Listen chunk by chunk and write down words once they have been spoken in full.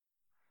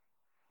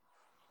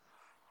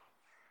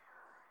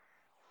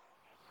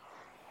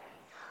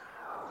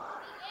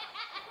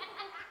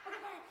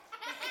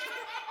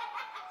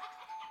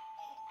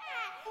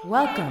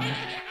Welcome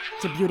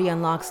to Beauty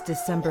Unlock's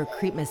December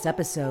Creepmas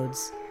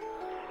episodes,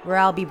 where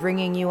I'll be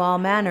bringing you all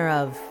manner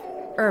of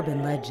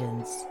urban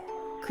legends,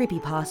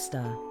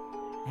 creepypasta,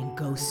 and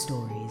ghost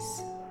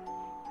stories.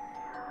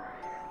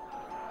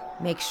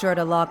 Make sure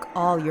to lock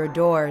all your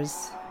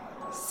doors,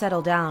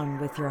 settle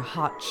down with your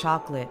hot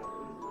chocolate,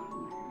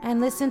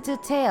 and listen to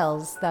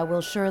tales that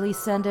will surely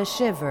send a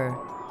shiver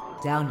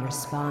down your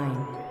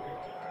spine.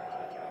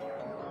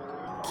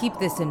 Keep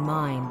this in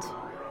mind.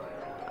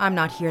 I'm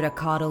not here to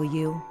coddle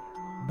you,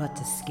 but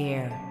to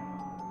scare.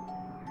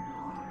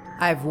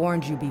 I've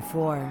warned you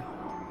before.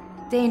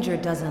 Danger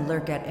doesn't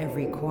lurk at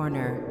every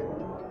corner.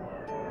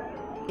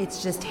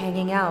 It's just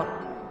hanging out,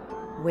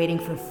 waiting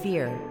for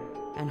fear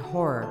and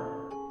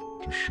horror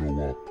to show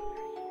up.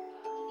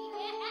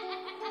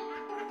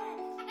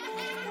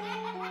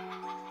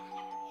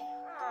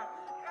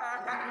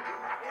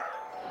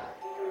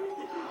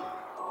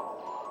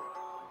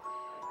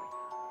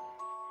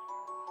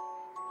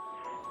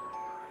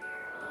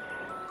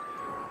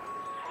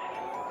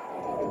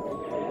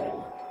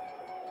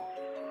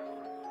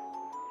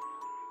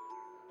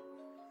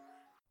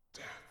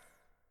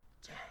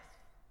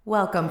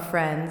 Welcome,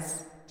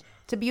 friends,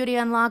 to Beauty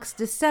Unlock's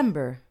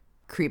December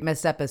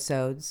Creepmas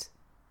episodes.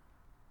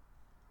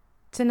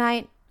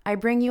 Tonight, I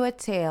bring you a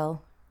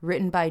tale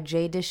written by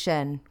Jay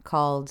Deschen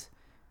called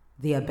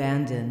The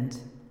Abandoned.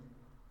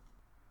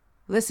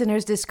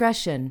 Listener's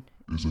discretion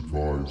is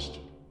advised.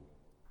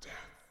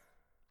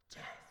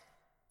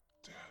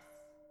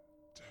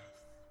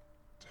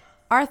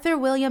 Arthur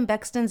William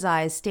Bexton's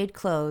eyes stayed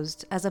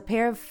closed as a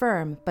pair of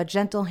firm but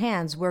gentle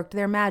hands worked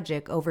their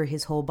magic over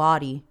his whole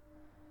body.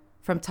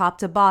 From top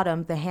to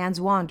bottom, the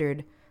hands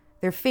wandered,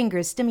 their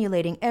fingers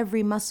stimulating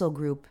every muscle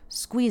group,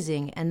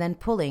 squeezing and then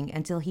pulling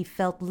until he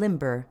felt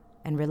limber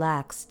and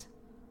relaxed.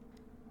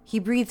 He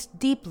breathed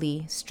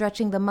deeply,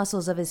 stretching the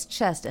muscles of his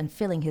chest and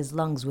filling his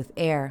lungs with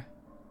air.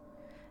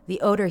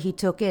 The odor he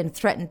took in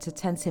threatened to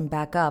tense him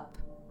back up.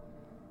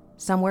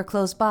 Somewhere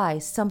close by,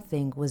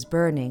 something was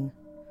burning.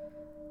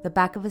 The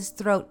back of his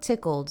throat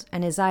tickled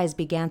and his eyes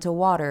began to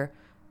water,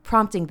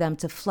 prompting them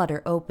to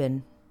flutter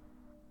open.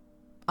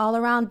 All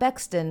around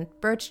Bexton,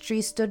 birch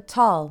trees stood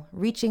tall,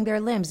 reaching their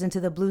limbs into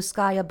the blue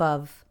sky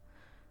above.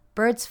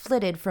 Birds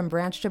flitted from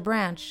branch to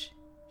branch.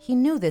 He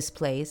knew this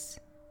place.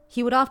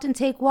 He would often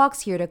take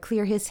walks here to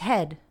clear his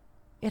head.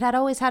 It had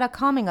always had a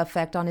calming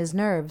effect on his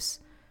nerves.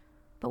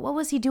 But what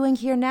was he doing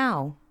here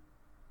now?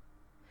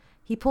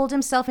 He pulled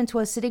himself into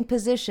a sitting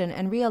position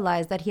and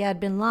realized that he had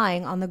been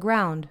lying on the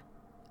ground.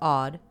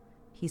 Odd,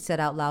 he said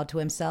out loud to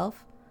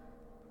himself.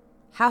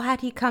 How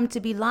had he come to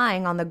be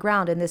lying on the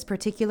ground in this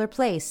particular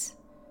place?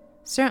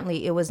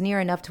 Certainly, it was near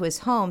enough to his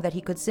home that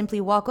he could simply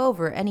walk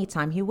over any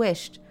time he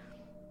wished.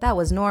 That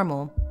was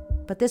normal,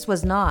 but this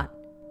was not.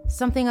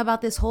 Something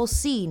about this whole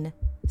scene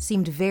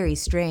seemed very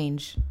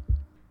strange.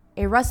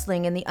 A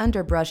rustling in the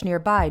underbrush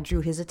nearby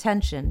drew his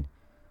attention.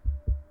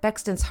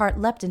 Bexton's heart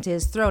leapt into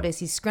his throat as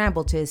he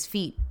scrambled to his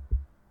feet.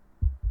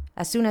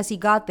 As soon as he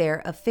got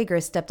there, a figure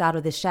stepped out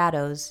of the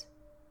shadows.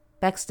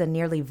 Bexton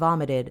nearly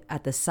vomited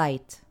at the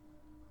sight.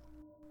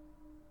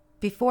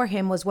 Before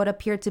him was what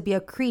appeared to be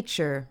a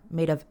creature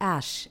made of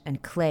ash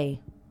and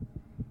clay.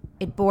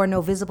 It bore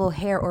no visible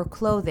hair or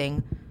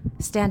clothing,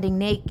 standing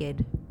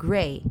naked,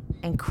 gray,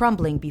 and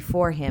crumbling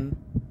before him.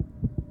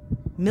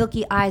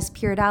 Milky eyes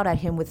peered out at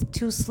him with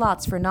two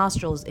slots for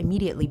nostrils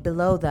immediately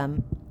below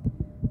them.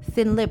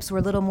 Thin lips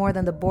were little more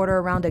than the border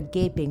around a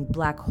gaping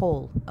black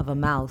hole of a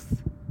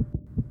mouth.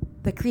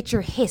 The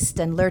creature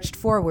hissed and lurched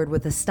forward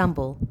with a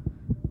stumble.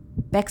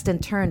 Bexton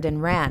turned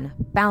and ran,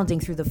 bounding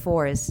through the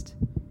forest.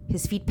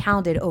 His feet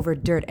pounded over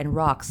dirt and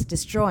rocks,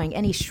 destroying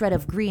any shred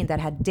of green that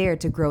had dared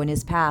to grow in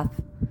his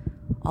path.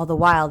 All the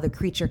while, the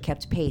creature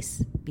kept pace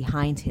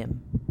behind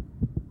him.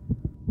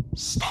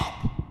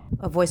 Stop!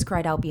 A voice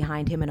cried out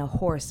behind him in a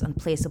hoarse,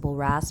 unplaceable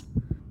rasp.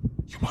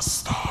 You must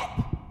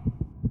stop!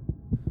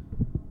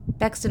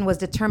 Bexton was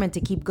determined to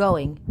keep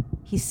going.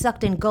 He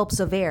sucked in gulps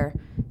of air,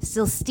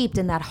 still steeped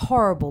in that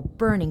horrible,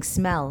 burning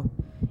smell.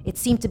 It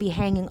seemed to be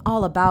hanging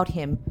all about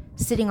him,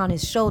 sitting on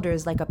his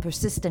shoulders like a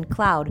persistent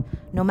cloud,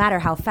 no matter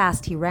how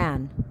fast he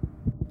ran.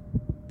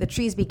 The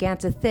trees began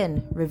to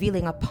thin,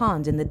 revealing a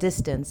pond in the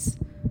distance.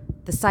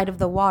 The sight of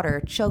the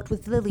water, choked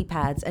with lily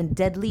pads and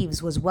dead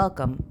leaves, was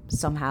welcome,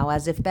 somehow,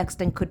 as if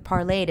Bexton could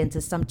parlay it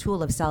into some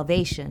tool of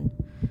salvation.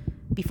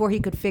 Before he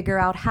could figure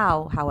out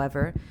how,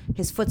 however,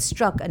 his foot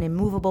struck an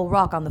immovable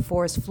rock on the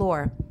forest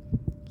floor.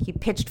 He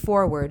pitched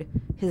forward,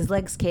 his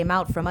legs came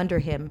out from under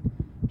him.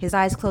 His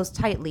eyes closed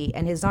tightly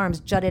and his arms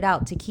jutted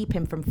out to keep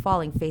him from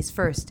falling face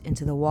first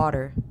into the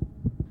water.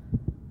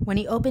 When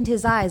he opened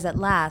his eyes at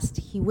last,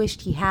 he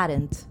wished he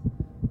hadn't.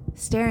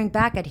 Staring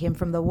back at him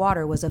from the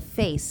water was a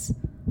face,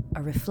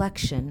 a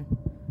reflection.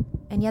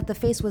 And yet the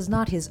face was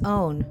not his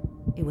own.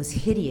 It was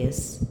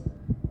hideous.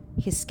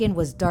 His skin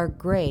was dark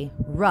gray,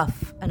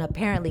 rough, and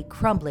apparently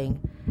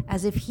crumbling,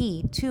 as if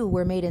he, too,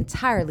 were made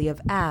entirely of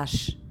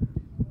ash.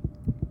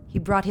 He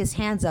brought his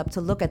hands up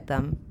to look at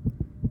them.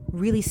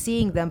 Really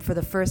seeing them for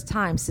the first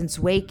time since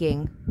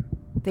waking.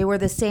 They were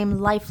the same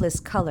lifeless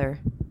color,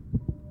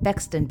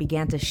 Bexton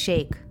began to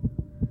shake.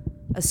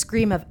 A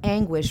scream of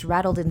anguish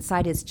rattled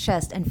inside his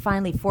chest and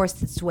finally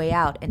forced its way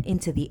out and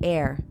into the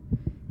air.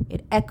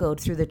 It echoed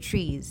through the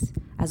trees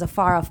as a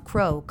far-off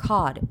crow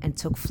cawed and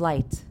took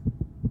flight.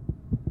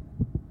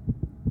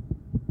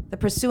 The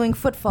pursuing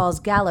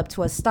footfalls galloped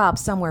to a stop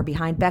somewhere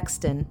behind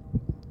Bexton.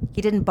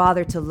 He didn't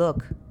bother to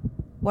look.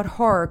 What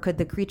horror could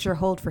the creature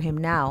hold for him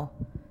now?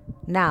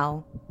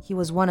 Now, he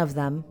was one of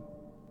them.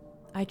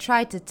 "I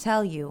tried to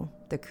tell you,"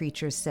 the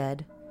creature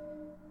said.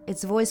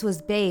 Its voice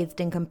was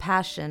bathed in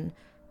compassion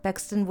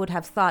Bexton would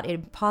have thought it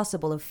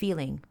impossible of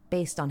feeling,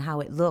 based on how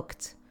it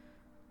looked.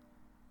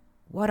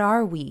 "What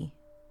are we?"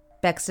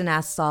 Bexton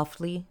asked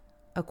softly.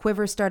 A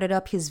quiver started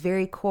up his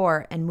very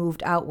core and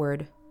moved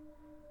outward.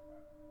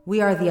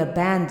 "We are the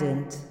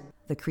abandoned,"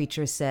 the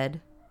creature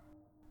said.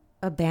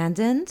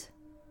 "Abandoned?"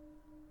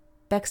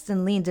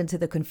 Bexton leaned into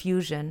the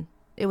confusion.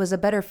 It was a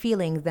better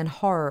feeling than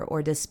horror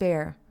or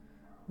despair.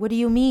 "What do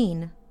you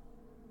mean?"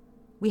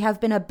 "We have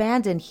been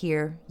abandoned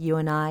here, you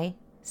and I,"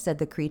 said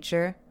the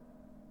creature.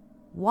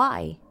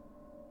 "Why?"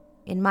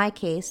 "In my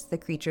case," the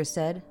creature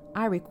said,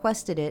 "I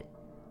requested it.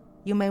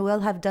 You may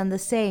well have done the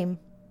same."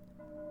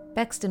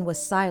 Bexton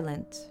was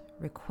silent.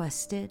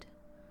 Requested?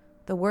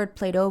 The word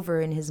played over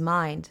in his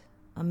mind.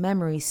 A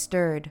memory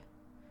stirred.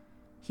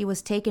 He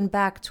was taken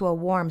back to a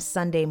warm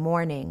Sunday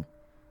morning.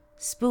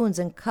 Spoons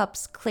and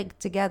cups clicked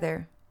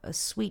together. A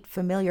sweet,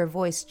 familiar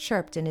voice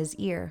chirped in his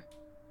ear.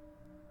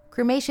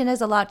 "Cremation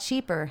is a lot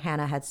cheaper,"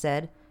 Hannah had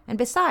said, "and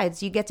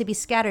besides, you get to be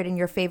scattered in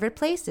your favorite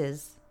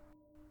places."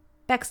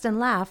 Bexton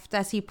laughed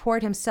as he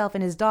poured himself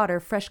and his daughter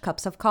fresh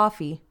cups of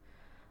coffee.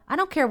 "I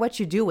don't care what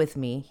you do with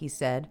me," he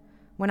said.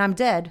 "When I'm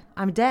dead,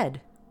 I'm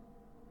dead."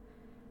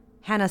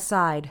 Hannah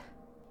sighed.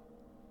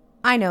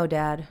 "I know,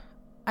 Dad.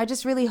 I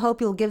just really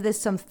hope you'll give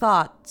this some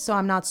thought so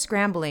I'm not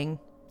scrambling,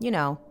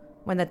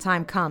 when the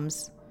time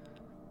comes."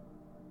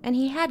 And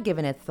he had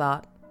given it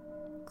thought.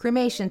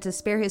 Cremation to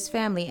spare his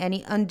family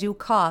any undue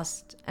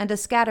cost, and a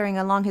scattering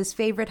along his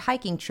favorite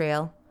hiking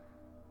trail,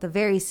 the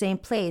very same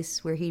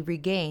place where he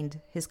regained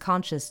his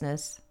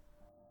consciousness.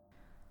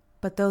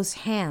 But those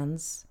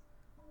hands,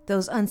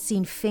 those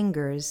unseen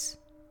fingers,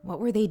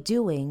 what were they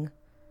doing?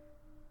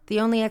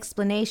 The only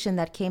explanation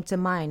that came to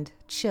mind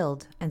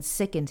chilled and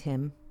sickened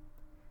him.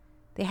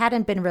 They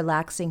hadn't been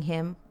relaxing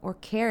him or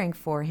caring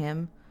for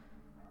him.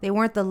 They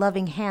weren't the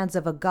loving hands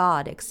of a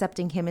god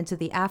accepting him into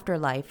the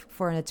afterlife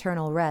for an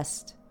eternal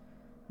rest.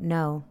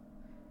 No,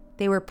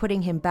 they were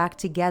putting him back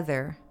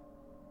together.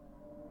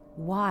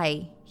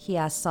 "Why?" he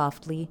asked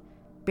softly,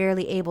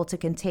 barely able to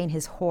contain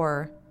his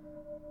horror.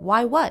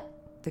 "Why what?"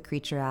 the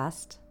creature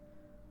asked.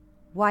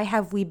 "Why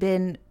have we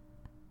been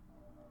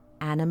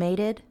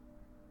animated?"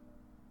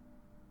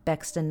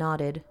 Bexton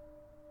nodded.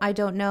 "I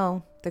don't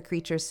know," the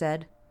creature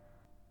said.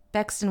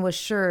 Bexton was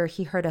sure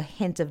he heard a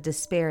hint of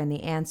despair in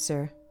the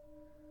answer.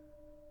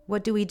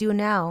 "What do we do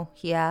now?"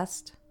 he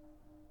asked.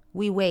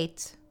 "We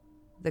wait,"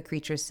 the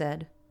creature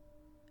said.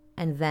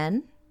 "And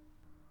then?"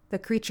 The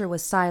creature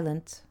was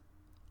silent.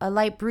 A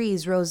light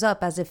breeze rose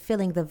up as if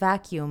filling the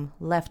vacuum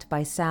left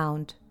by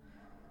sound.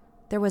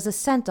 There was a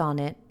scent on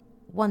it,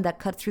 one that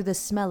cut through the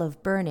smell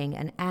of burning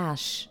and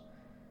ash.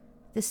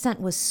 The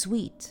scent was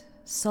sweet,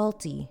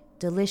 salty,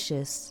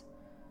 delicious.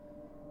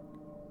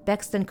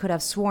 Bexton could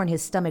have sworn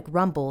his stomach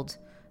rumbled,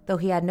 though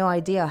he had no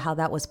idea how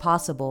that was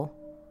possible.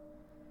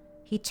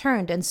 He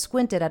turned and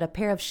squinted at a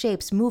pair of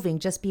shapes moving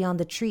just beyond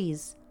the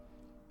trees.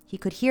 He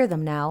could hear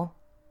them now.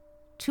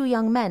 2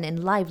 young men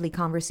in lively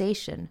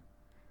conversation.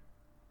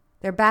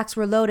 Their backs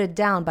were loaded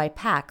down by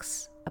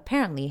packs,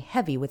 apparently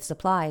heavy with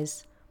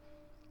supplies.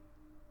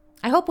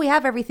 "I hope we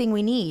have everything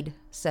we need,"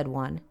 said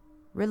one.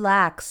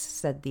 "Relax,"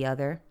 said the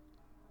other.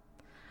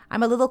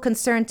 "I'm a little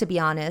concerned, to be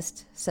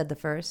honest," said the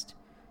first.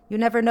 "You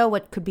never know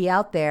what could be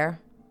out there.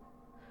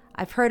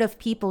 I've heard of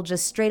people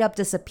just straight up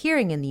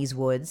disappearing in these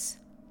woods."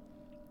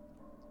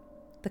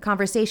 The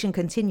conversation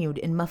continued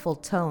in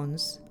muffled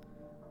tones.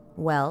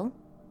 "Well?"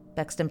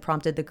 Bexton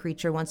prompted the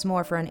creature once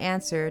more for an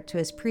answer to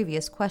his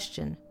previous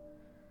question.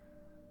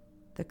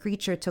 The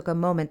creature took a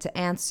moment to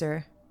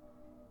answer.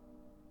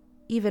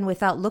 Even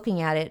without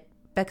looking at it,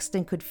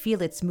 Bexton could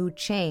feel its mood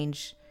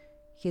change.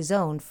 His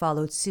own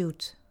followed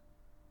suit.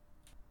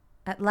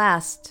 At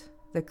last,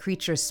 the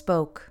creature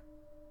spoke.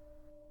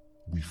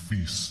 We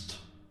feast.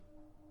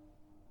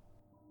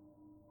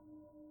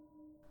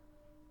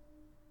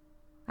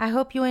 I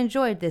hope you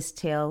enjoyed this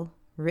tale,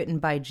 written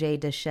by Jay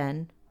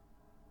Deschen.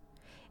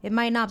 It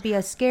might not be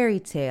a scary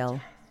tale,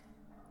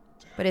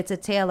 but it's a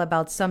tale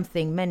about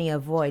something many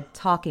avoid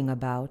talking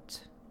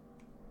about.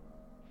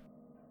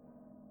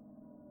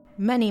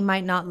 Many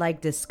might not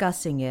like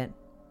discussing it,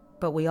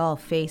 but we all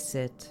face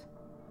it.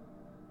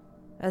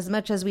 As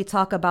much as we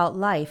talk about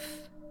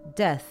life,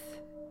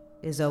 death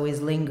is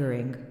always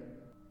lingering.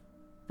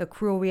 The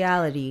cruel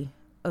reality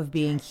of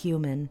being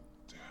human.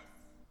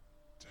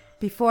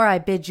 Before I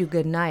bid you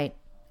good night,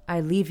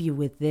 I leave you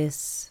with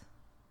this.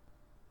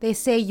 They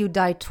say you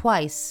die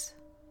twice,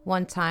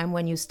 one time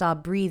when you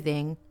stop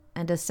breathing,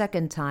 and a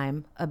second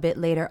time, a bit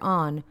later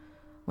on,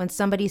 when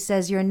somebody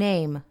says your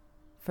name,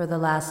 for the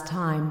last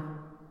time.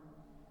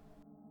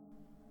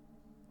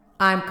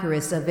 I'm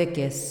Carissa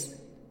Vickus,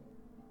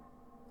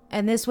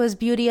 and this was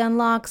Beauty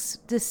Unlock's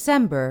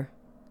December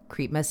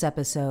Creepmas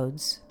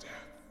episodes.